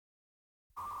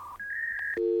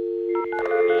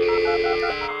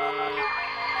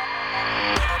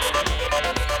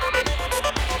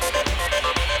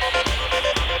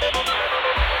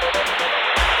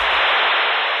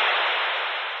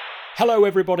Hello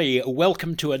everybody,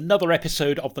 welcome to another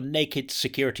episode of the Naked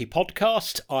Security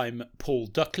Podcast. I'm Paul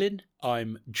Ducklin.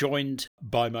 I'm joined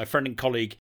by my friend and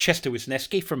colleague Chester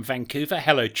Wisniewski from Vancouver.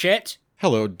 Hello, Chet.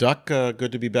 Hello, Duck.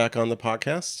 Good to be back on the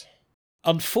podcast.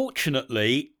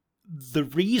 Unfortunately, the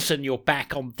reason you're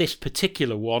back on this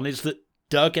particular one is that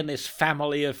Doug and his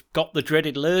family have got the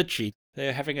dreaded lurgy.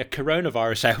 They're having a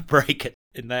coronavirus outbreak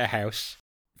in their house.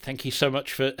 Thank you so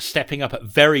much for stepping up at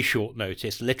very short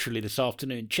notice, literally this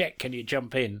afternoon. Chet, can you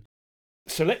jump in?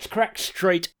 So let's crack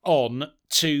straight on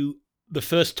to the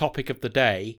first topic of the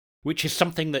day, which is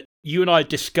something that you and I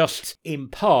discussed in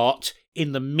part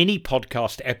in the mini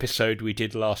podcast episode we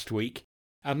did last week,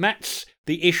 and that's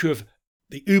the issue of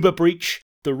the Uber breach,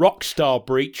 the Rockstar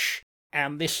breach,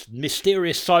 and this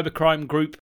mysterious cybercrime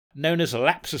group known as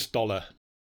Lapsus Dollar.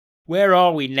 Where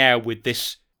are we now with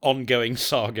this ongoing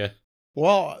saga?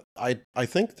 Well, I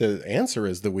think the answer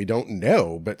is that we don't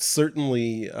know, but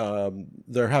certainly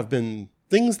there have been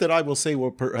things that I will say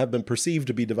have been perceived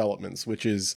to be developments, which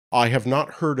is I have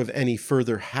not heard of any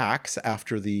further hacks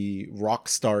after the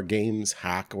Rockstar Games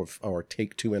hack or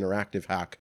Take-Two Interactive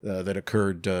hack that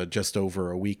occurred just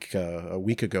over a week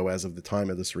ago as of the time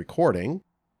of this recording.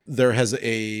 There has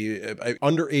a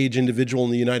underage individual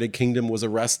in the United Kingdom was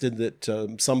arrested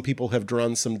that some people have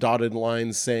drawn some dotted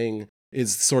lines saying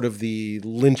is sort of the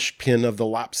linchpin of the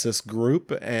Lapsus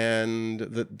group, and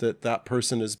that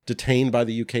person is detained by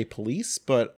the UK police.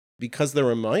 But because they're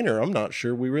a minor, I'm not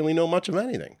sure we really know much of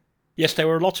anything. Yes, there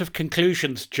were a lot of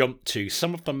conclusions jumped to.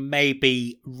 Some of them may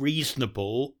be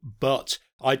reasonable, but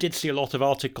I did see a lot of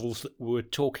articles that were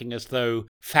talking as though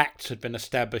facts had been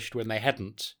established when they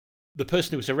hadn't. The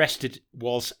person who was arrested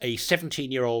was a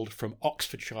 17-year-old from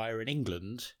Oxfordshire in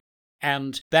England,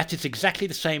 and that is exactly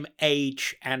the same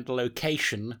age and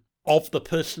location of the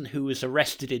person who was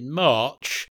arrested in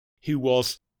March, who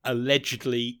was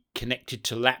allegedly connected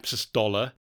to Lapsus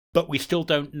Dollar, but we still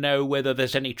don't know whether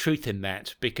there's any truth in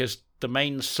that, because the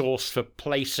main source for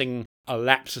placing a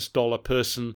Lapsus Dollar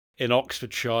person in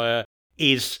Oxfordshire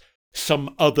is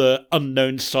some other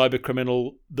unknown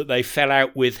cybercriminal that they fell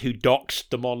out with who doxed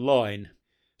them online.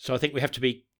 So I think we have to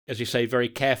be, as you say, very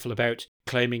careful about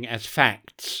claiming as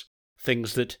facts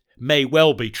things that may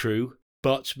well be true,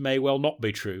 but may well not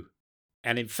be true.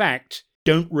 And in fact,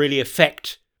 don't really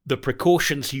affect the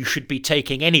precautions you should be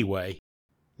taking anyway.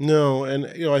 No,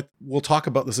 and we'll talk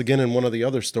about this again in one of the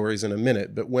other stories in a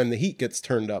minute, but when the heat gets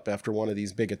turned up after one of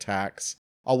these big attacks,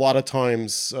 a lot of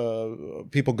times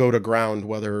people go to ground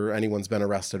whether anyone's been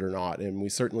arrested or not. And we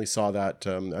certainly saw that,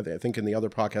 I think in the other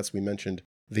podcast we mentioned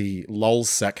the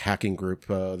Lulzsec hacking group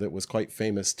that was quite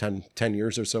famous 10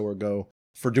 years or so ago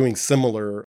for doing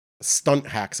similar stunt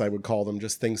hacks, I would call them,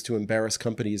 just things to embarrass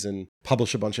companies and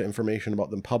publish a bunch of information about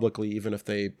them publicly, even if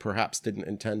they perhaps didn't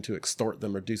intend to extort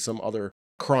them or do some other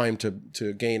crime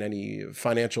to gain any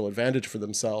financial advantage for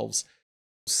themselves.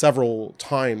 Several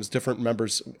times, different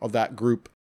members of that group,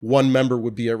 one member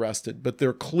would be arrested, but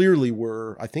there clearly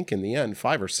were, I think in the end,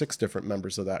 5 or 6 different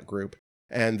members of that group.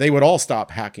 And they would all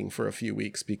stop hacking for a few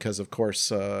weeks because, of course,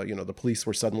 the police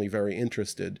were suddenly very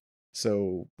interested.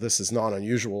 So this is not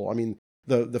unusual. I mean,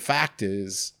 the fact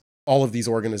is all of these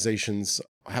organizations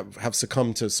have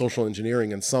succumbed to social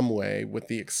engineering in some way, with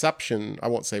the exception, I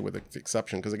won't say with the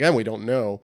exception, because again, we don't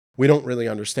know. We don't really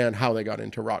understand how they got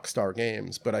into Rockstar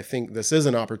Games, but I think this is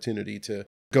an opportunity to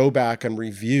go back and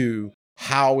review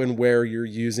how and where you're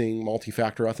using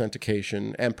multi-factor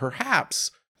authentication, and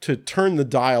perhaps to turn the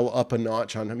dial up a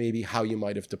notch on maybe how you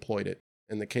might have deployed it.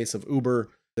 In the case of Uber,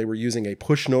 they were using a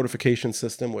push notification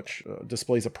system, which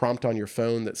displays a prompt on your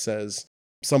phone that says,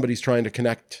 somebody's trying to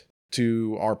connect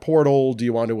to our portal. Do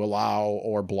you want to allow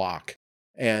or block?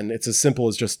 And it's as simple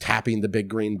as just tapping the big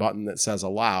green button that says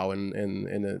allow. And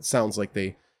it sounds like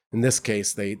in this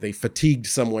case, they fatigued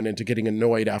someone into getting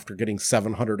annoyed after getting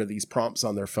 700 of these prompts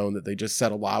on their phone that they just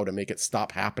said allow to make it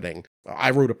stop happening. I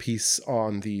wrote a piece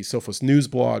on the Sophos News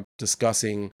blog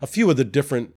discussing a few of the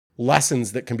different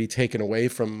lessons that can be taken away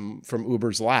from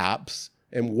Uber's lapse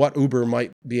and what Uber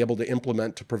might be able to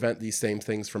implement to prevent these same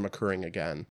things from occurring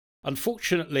again.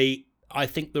 Unfortunately, I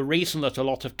think the reason that a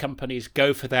lot of companies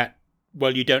go for that,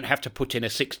 well, you don't have to put in a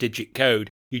 6-digit code,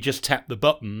 you just tap the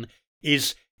button,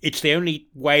 is it's the only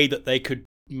way that they could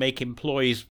make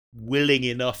employees willing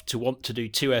enough to want to do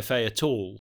 2FA at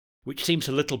all, which seems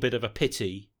a little bit of a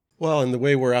pity. Well, and the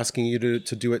way we're asking you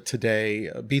to do it today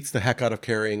beats the heck out of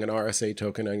carrying an RSA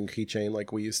token on your keychain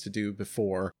like we used to do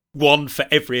before. One for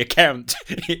every account.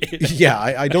 Yeah,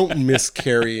 I don't miss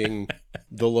carrying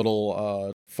the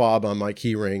little fob on my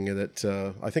keyring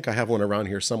that I think I have one around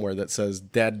here somewhere that says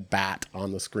dead bat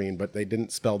on the screen, but they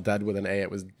didn't spell dead with an A.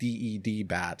 It was DED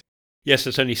bat. Yes,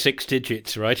 it's only 6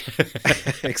 digits, right?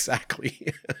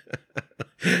 Exactly.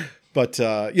 But,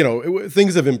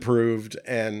 things have improved,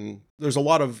 and there's a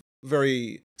lot of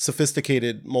very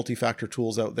sophisticated multi-factor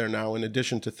tools out there now, in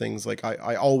addition to things like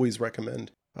I always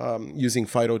recommend using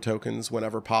FIDO tokens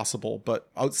whenever possible. But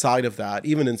outside of that,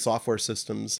 even in software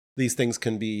systems, these things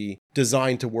can be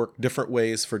designed to work different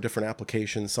ways for different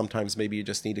applications. Sometimes maybe you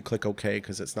just need to click OK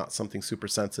because it's not something super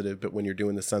sensitive. But when you're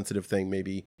doing the sensitive thing,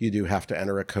 maybe you do have to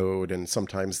enter a code. And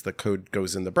sometimes the code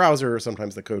goes in the browser, or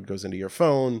sometimes the code goes into your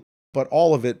phone. But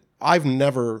all of it, I've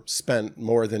never spent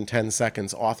more than 10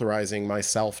 seconds authorizing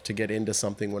myself to get into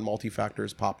something when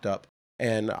multi-factors popped up.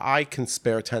 And I can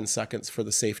spare 10 seconds for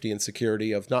the safety and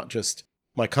security of not just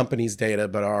my company's data,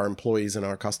 but our employees and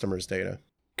our customers' data.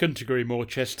 Couldn't agree more,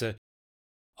 Chester.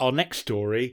 Our next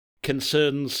story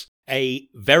concerns a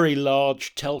very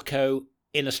large telco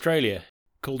in Australia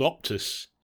called Optus.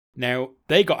 Now,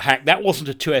 they got hacked. That wasn't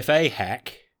a 2FA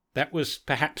hack. That was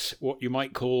perhaps what you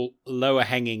might call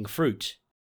lower-hanging fruit.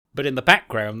 But in the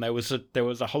background, there was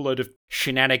a whole load of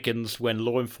shenanigans when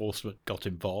law enforcement got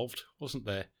involved, wasn't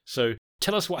there? So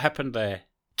tell us what happened there,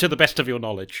 to the best of your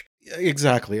knowledge.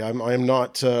 Exactly. I'm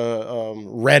not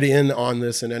read in on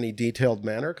this in any detailed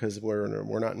manner because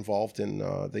we're not involved in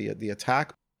the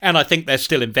attack. And I think they're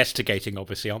still investigating,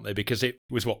 obviously, aren't they? Because it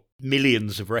was,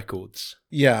 millions of records?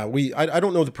 Yeah, I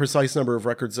don't know the precise number of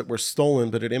records that were stolen,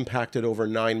 but it impacted over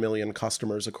 9 million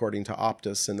customers, according to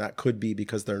Optus, and that could be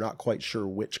because they're not quite sure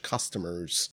which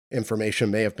customers'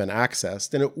 information may have been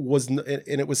accessed. And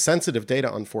it was sensitive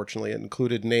data, unfortunately. It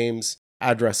included names,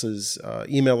 addresses,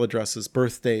 email addresses,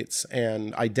 birth dates,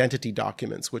 and identity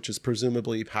documents, which is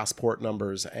presumably passport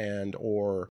numbers and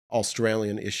or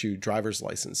Australian-issued driver's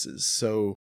licenses.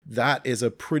 So that is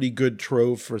a pretty good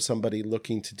trove for somebody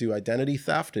looking to do identity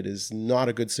theft. It is not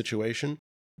a good situation.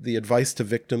 The advice to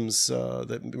victims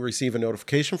that receive a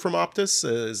notification from Optus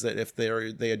is that if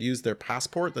they had used their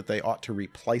passport, that they ought to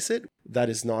replace it. That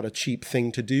is not a cheap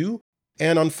thing to do.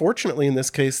 And unfortunately, in this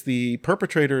case, the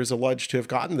perpetrator is alleged to have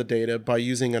gotten the data by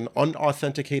using an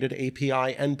unauthenticated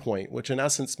API endpoint, which in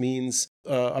essence means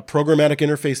a programmatic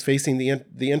interface facing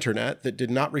the internet that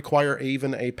did not require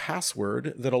even a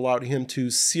password that allowed him to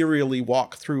serially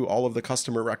walk through all of the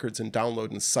customer records and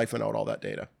download and siphon out all that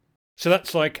data. So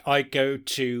that's like I go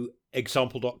to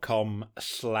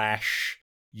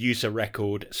example.com/user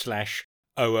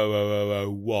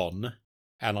record/00001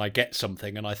 and I get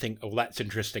something and I think, oh, that's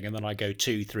interesting. And then I go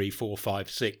 2, 3, 4,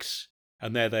 5, 6,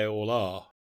 and there they all are.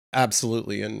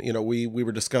 Absolutely. And, we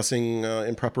were discussing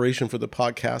in preparation for the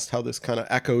podcast how this kind of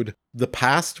echoed the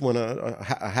past when a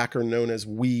hacker known as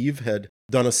Weave had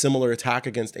done a similar attack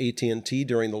against AT&T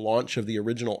during the launch of the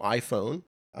original iPhone,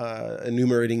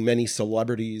 enumerating many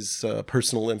celebrities'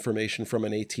 personal information from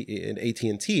an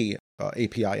AT&T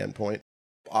API endpoint.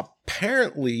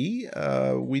 Apparently,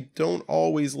 we don't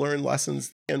always learn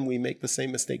lessons and we make the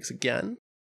same mistakes again.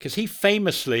 Because he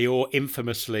famously or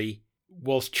infamously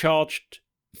was charged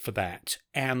for that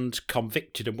and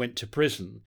convicted and went to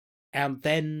prison. And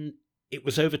then it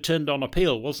was overturned on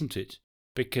appeal, wasn't it?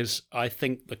 Because I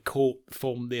think the court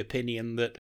formed the opinion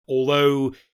that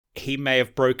although he may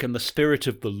have broken the spirit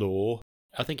of the law,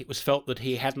 I think it was felt that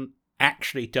he hadn't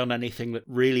actually done anything that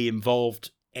really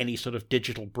involved any sort of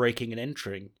digital breaking and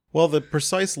entering. Well, the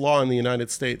precise law in the United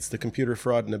States, the Computer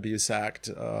Fraud and Abuse Act,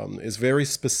 is very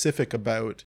specific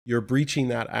about you're breaching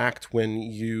that act when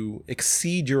you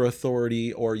exceed your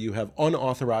authority or you have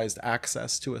unauthorized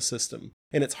access to a system.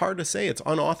 And it's hard to say it's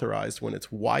unauthorized when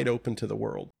it's wide open to the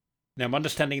world. Now, I'm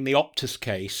understanding the Optus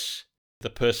case, the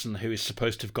person who is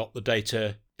supposed to have got the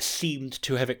data seemed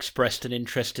to have expressed an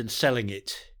interest in selling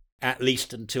it, at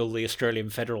least until the Australian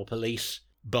Federal Police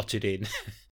butted in.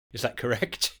 Is that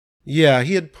correct? Yeah,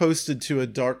 he had posted to a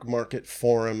dark market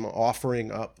forum offering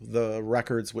up the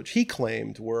records which he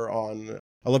claimed were on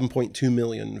 11.2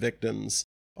 million victims,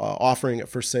 offering it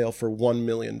for sale for $1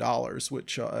 million,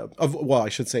 which, I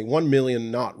should say 1 million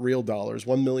not real dollars,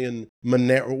 1 million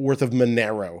worth of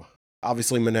Monero.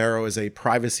 Obviously, Monero is a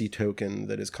privacy token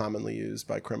that is commonly used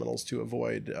by criminals to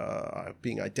avoid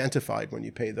being identified when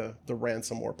you pay the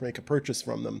ransom or make a purchase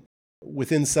from them.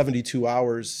 Within 72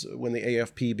 hours, when the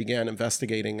AFP began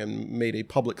investigating and made a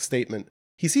public statement,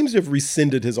 he seems to have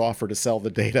rescinded his offer to sell the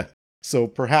data. So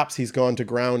perhaps he's gone to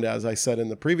ground, as I said in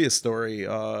the previous story,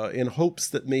 in hopes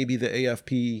that maybe the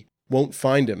AFP won't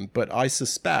find him. But I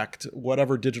suspect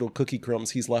whatever digital cookie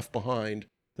crumbs he's left behind,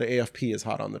 the AFP is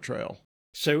hot on the trail.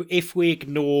 So if we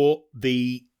ignore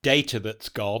the data that's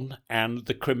gone and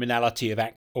the criminality of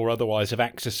or otherwise of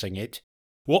accessing it,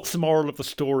 what's the moral of the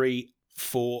story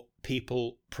for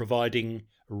people providing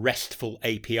RESTful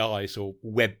APIs or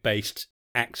web-based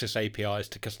access APIs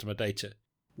to customer data?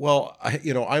 Well,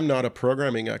 I'm not a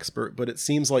programming expert, but it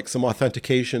seems like some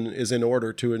authentication is in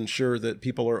order to ensure that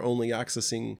people are only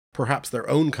accessing perhaps their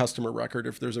own customer record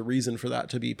if there's a reason for that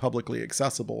to be publicly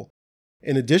accessible.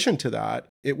 In addition to that,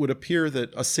 it would appear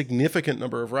that a significant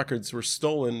number of records were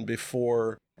stolen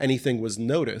before anything was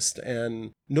noticed,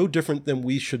 and no different than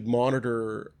we should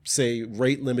monitor, say,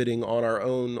 rate limiting on our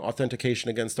own authentication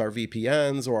against our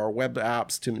VPNs or our web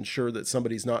apps to ensure that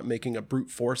somebody's not making a brute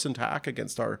force attack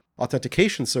against our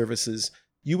authentication services.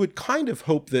 You would kind of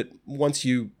hope that once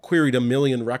you queried 1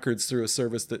 million records through a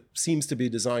service that seems to be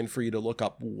designed for you to look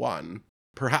up one,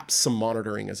 perhaps some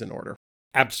monitoring is in order.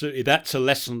 Absolutely. That's a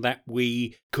lesson that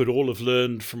we could all have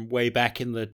learned from way back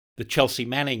in the Chelsea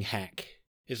Manning hack,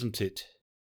 isn't it?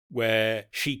 Where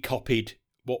she copied,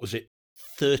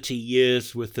 30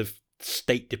 years worth of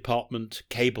State Department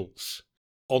cables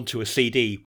onto a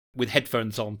CD with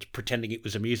headphones on, pretending it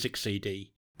was a music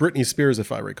CD. Britney Spears,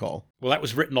 if I recall. Well, that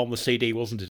was written on the CD,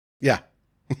 wasn't it? Yeah.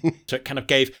 So it kind of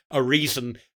gave a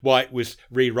reason why it was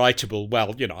rewritable.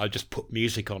 Well, I just put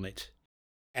music on it.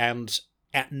 And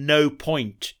at no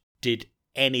point did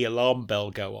any alarm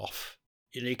bell go off.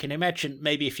 You can imagine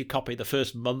maybe if you copy the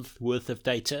first month worth of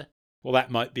data, well,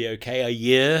 that might be okay. A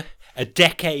year, a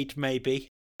decade maybe,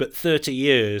 but 30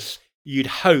 years, you'd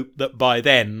hope that by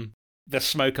then the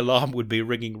smoke alarm would be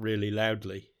ringing really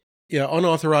loudly. Yeah,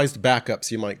 unauthorized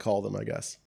backups, you might call them, I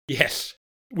guess. Yes,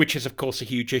 which is, of course, a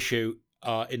huge issue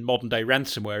in modern-day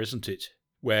ransomware, isn't it?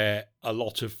 Where a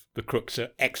lot of the crooks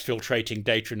are exfiltrating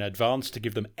data in advance to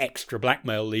give them extra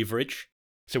blackmail leverage.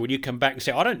 So when you come back and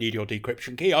say, I don't need your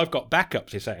decryption key, I've got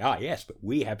backups, they say, yes, but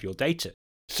we have your data,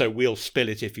 so we'll spill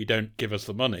it if you don't give us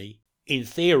the money. In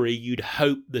theory, you'd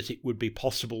hope that it would be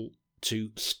possible to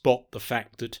spot the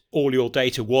fact that all your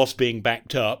data was being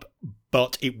backed up,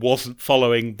 but it wasn't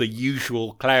following the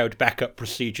usual cloud backup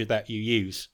procedure that you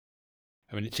use.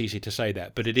 I mean, it's easy to say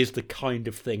that, but it is the kind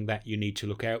of thing that you need to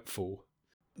look out for.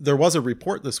 There was a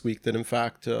report this week that, in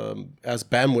fact, as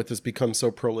bandwidth has become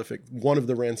so prolific, one of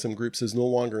the ransom groups is no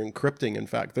longer encrypting. In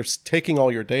fact, they're taking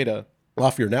all your data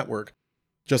off your network,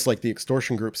 just like the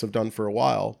extortion groups have done for a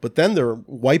while. But then they're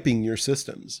wiping your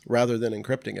systems rather than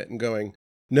encrypting it and going,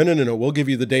 no, we'll give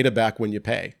you the data back when you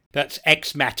pay. That's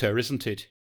Xmatter, isn't it?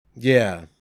 Yeah.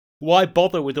 Why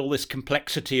bother with all this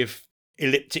complexity of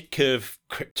elliptic curve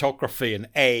cryptography and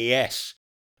AES?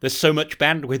 There's so much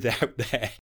bandwidth out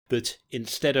there that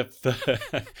instead of,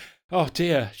 oh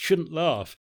dear, shouldn't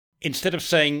laugh. Instead of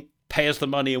saying, pay us the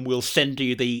money and we'll send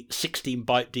you the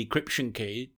 16-byte decryption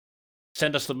key,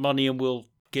 send us the money and we'll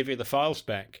give you the files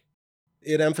back.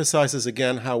 It emphasizes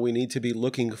again how we need to be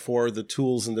looking for the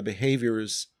tools and the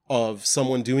behaviors of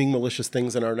someone doing malicious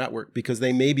things in our network, because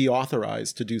they may be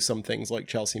authorized to do some things like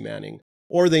Chelsea Manning,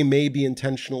 or they may be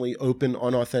intentionally open,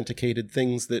 unauthenticated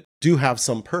things that do have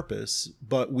some purpose,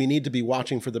 but we need to be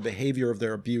watching for the behavior of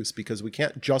their abuse, because we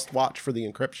can't just watch for the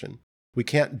encryption. We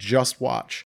can't just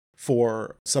watch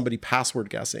for somebody password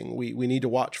guessing. We need to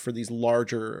watch for these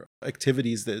larger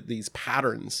activities, these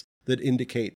patterns that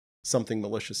indicate something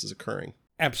malicious is occurring.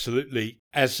 Absolutely.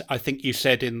 As I think you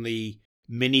said in the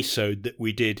mini-sode that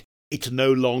we did, it's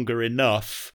no longer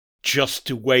enough just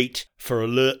to wait for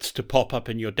alerts to pop up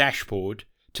in your dashboard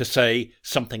to say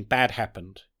something bad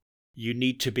happened. You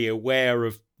need to be aware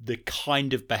of the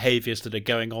kind of behaviors that are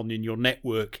going on in your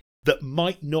network that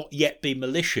might not yet be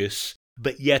malicious,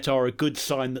 but yet are a good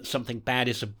sign that something bad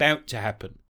is about to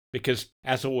happen. Because,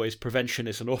 as always, prevention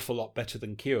is an awful lot better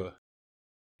than cure.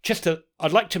 Chester,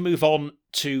 I'd like to move on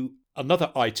to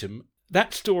another item.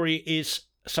 That story is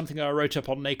something I wrote up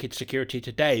on Naked Security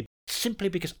today, simply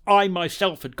because I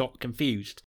myself had got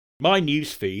confused. My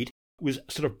newsfeed was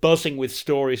sort of buzzing with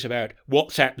stories about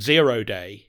WhatsApp 0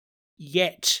 Day.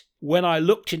 Yet, when I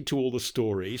looked into all the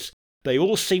stories, they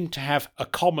all seemed to have a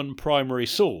common primary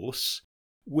source,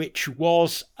 which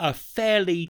was a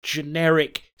fairly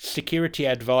generic security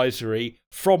advisory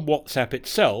from WhatsApp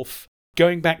itself,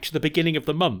 going back to the beginning of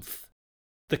the month.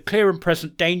 The clear and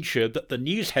present danger that the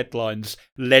news headlines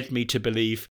led me to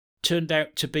believe turned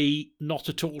out to be not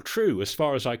at all true, as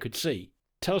far as I could see.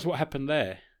 Tell us what happened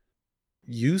there.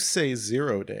 You say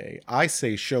 0 Day. I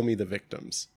say show me the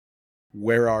victims.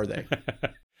 Where are they?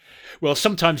 Well,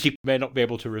 sometimes you may not be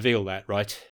able to reveal that,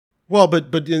 right? Well,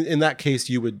 but in that case,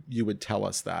 you would tell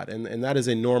us that, and that is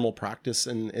a normal practice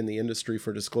in the industry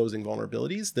for disclosing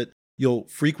vulnerabilities. That you'll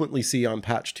frequently see on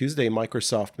Patch Tuesday,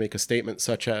 Microsoft make a statement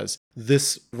such as,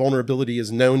 "This vulnerability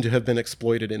is known to have been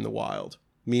exploited in the wild,"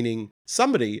 meaning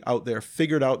somebody out there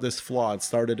figured out this flaw and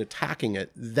started attacking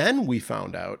it. Then we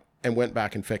found out and went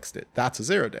back and fixed it. That's a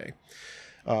 0-day.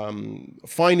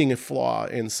 Finding a flaw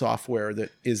in software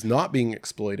that is not being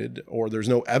exploited or there's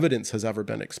no evidence has ever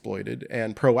been exploited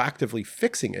and proactively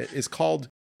fixing it is called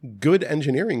good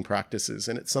engineering practices.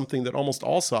 And it's something that almost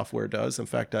all software does. In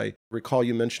fact, I recall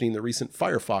you mentioning the recent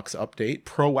Firefox update,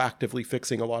 proactively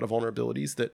fixing a lot of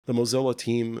vulnerabilities that the Mozilla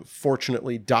team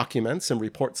fortunately documents and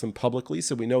reports them publicly.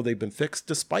 So we know they've been fixed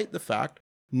despite the fact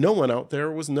no one out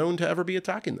there was known to ever be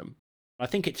attacking them. I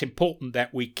think it's important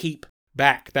that we keep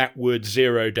back that word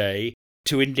 0-day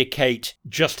to indicate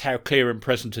just how clear and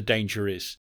present a danger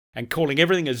is. And calling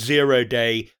everything a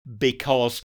 0-day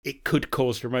because it could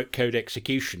cause remote code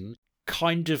execution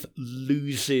kind of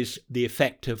loses the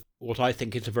effect of what I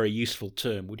think is a very useful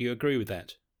term. Would you agree with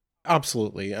that?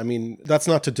 Absolutely. I mean, that's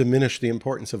not to diminish the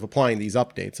importance of applying these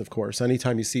updates, of course.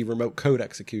 Anytime you see remote code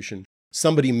execution,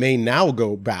 somebody may now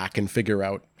go back and figure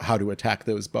out how to attack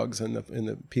those bugs in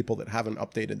the people that haven't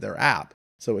updated their app.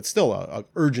 So it's still a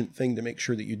urgent thing to make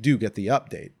sure that you do get the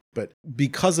update. But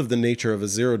because of the nature of a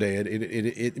 0-day,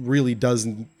 it really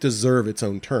doesn't deserve its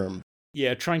own term.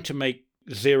 Yeah, trying to make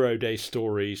 0-day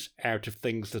stories out of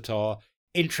things that are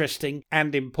interesting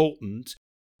and important,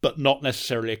 but not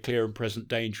necessarily a clear and present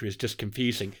danger is just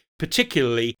confusing,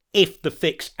 particularly if the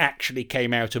fix actually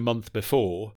came out a month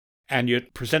before and you're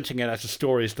presenting it as a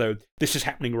story as though this is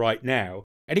happening right now.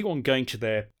 Anyone going to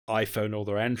their iPhone or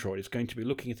their Android is going to be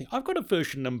looking and thinking, I've got a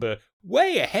version number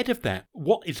way ahead of that.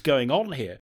 What is going on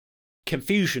here?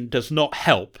 Confusion does not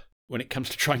help when it comes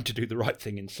to trying to do the right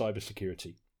thing in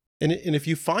cybersecurity. And if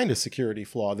you find a security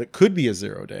flaw that could be a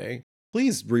 0-day,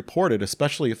 please report it,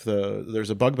 especially if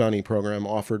there's a bug bounty program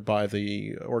offered by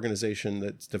the organization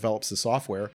that develops the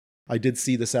software. I did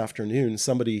see this afternoon,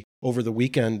 somebody over the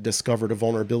weekend discovered a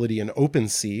vulnerability in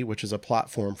OpenSea, which is a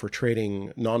platform for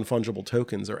trading non-fungible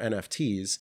tokens or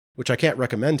NFTs, which I can't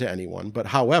recommend to anyone. But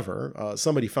however,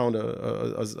 somebody found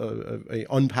a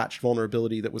unpatched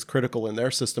vulnerability that was critical in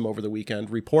their system over the weekend,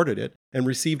 reported it, and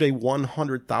received a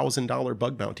 $100,000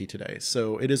 bug bounty today.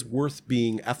 So it is worth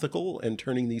being ethical and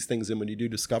turning these things in when you do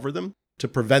discover them to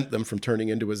prevent them from turning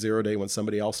into a 0-day when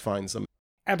somebody else finds them.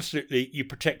 Absolutely. You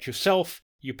protect yourself.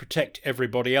 You protect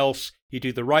everybody else, you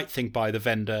do the right thing by the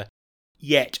vendor,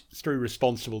 yet through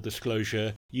responsible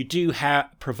disclosure, you do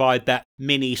provide that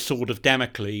mini sword of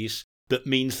Damocles that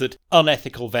means that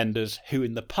unethical vendors who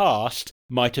in the past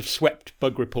might have swept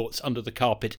bug reports under the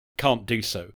carpet can't do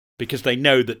so, because they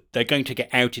know that they're going to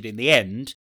get outed in the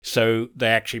end, so they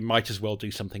actually might as well do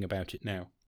something about it now.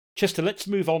 Chester, let's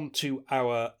move on to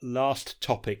our last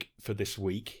topic for this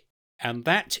week, and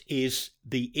that is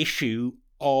the issue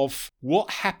of what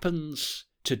happens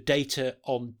to data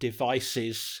on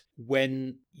devices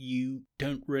when you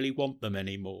don't really want them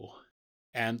anymore.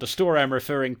 And the story I'm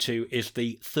referring to is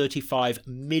the $35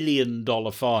 million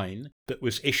fine that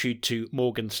was issued to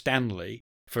Morgan Stanley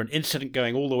for an incident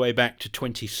going all the way back to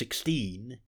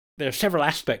 2016. There are several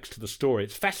aspects to the story.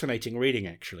 It's fascinating reading,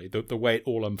 actually, the way it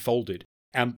all unfolded.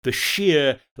 And the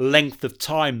sheer length of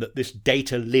time that this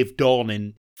data lived on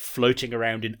in floating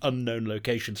around in unknown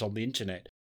locations on the internet.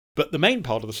 But the main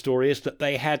part of the story is that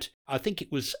they had, I think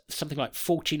it was something like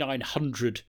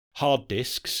 4,900 hard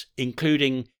disks,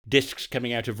 including disks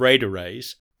coming out of RAID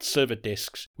arrays, server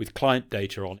disks with client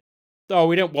data on it. Oh,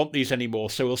 we don't want these anymore,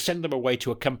 so we'll send them away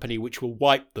to a company which will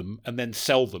wipe them and then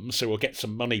sell them, so we'll get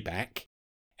some money back.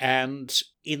 And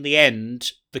in the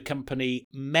end, the company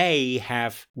may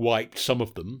have wiped some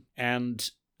of them, and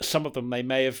some of them they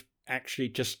may have actually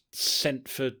just sent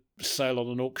for sale on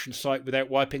an auction site without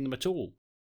wiping them at all.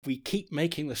 We keep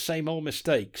making the same old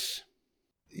mistakes.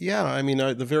 Yeah, I mean,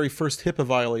 the very first HIPAA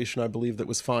violation, I believe, that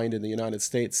was fined in the United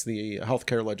States, the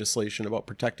healthcare legislation about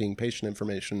protecting patient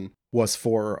information, was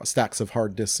for stacks of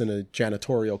hard disks in a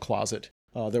janitorial closet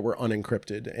that were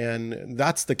unencrypted. And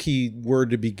that's the key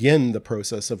word to begin the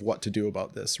process of what to do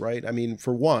about this, right? I mean,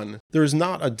 for one, there's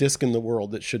not a disk in the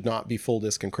world that should not be full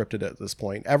disk encrypted at this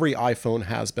point. Every iPhone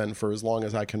has been for as long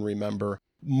as I can remember.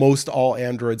 Most all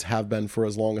Androids have been for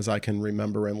as long as I can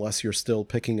remember, unless you're still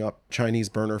picking up Chinese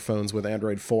burner phones with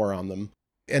Android 4 on them.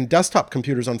 And desktop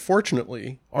computers,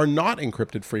 unfortunately, are not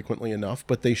encrypted frequently enough,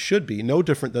 but they should be, no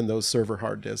different than those server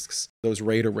hard disks, those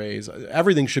RAID arrays.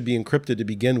 Everything should be encrypted to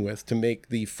begin with to make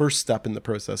the first step in the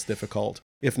process difficult,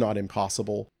 if not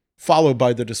impossible. followed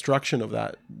by the destruction of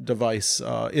that device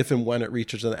if and when it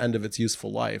reaches the end of its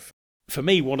useful life. For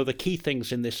me, one of the key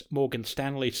things in this Morgan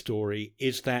Stanley story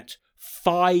is that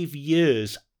 5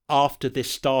 years after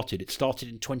this started, it started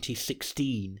in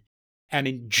 2016, and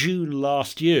in June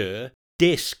last year,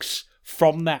 discs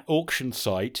from that auction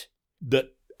site that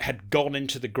had gone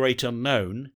into the great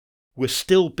unknown were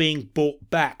still being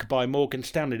bought back by Morgan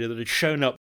Stanley, that had shown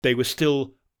up. They were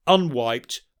still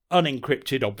unwiped,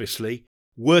 unencrypted, obviously,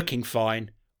 working fine,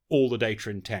 all the data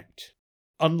intact.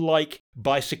 Unlike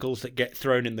bicycles that get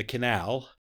thrown in the canal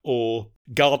or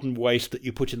garden waste that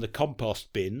you put in the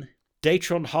compost bin,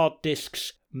 data on hard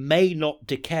disks may not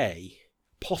decay,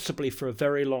 possibly for a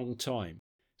very long time.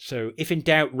 So if in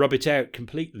doubt, rub it out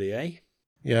completely, eh?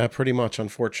 Yeah, pretty much.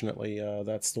 Unfortunately,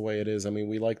 that's the way it is. I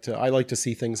mean, I like to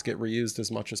see things get reused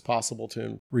as much as possible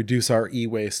to reduce our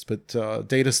e-waste, but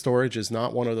data storage is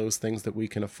not one of those things that we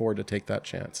can afford to take that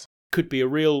chance. Could be a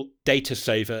real data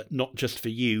saver, not just for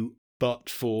you, but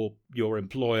for your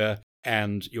employer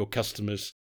and your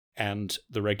customers and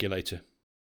the regulator.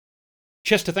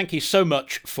 Chester, thank you so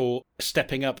much for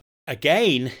stepping up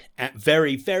again at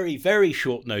very, very, very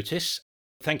short notice.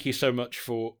 Thank you so much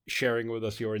for sharing with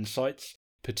us your insights,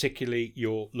 particularly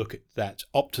your look at that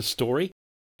Optus story.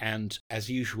 And as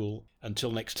usual,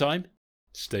 until next time,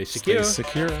 stay secure. Stay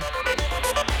secure.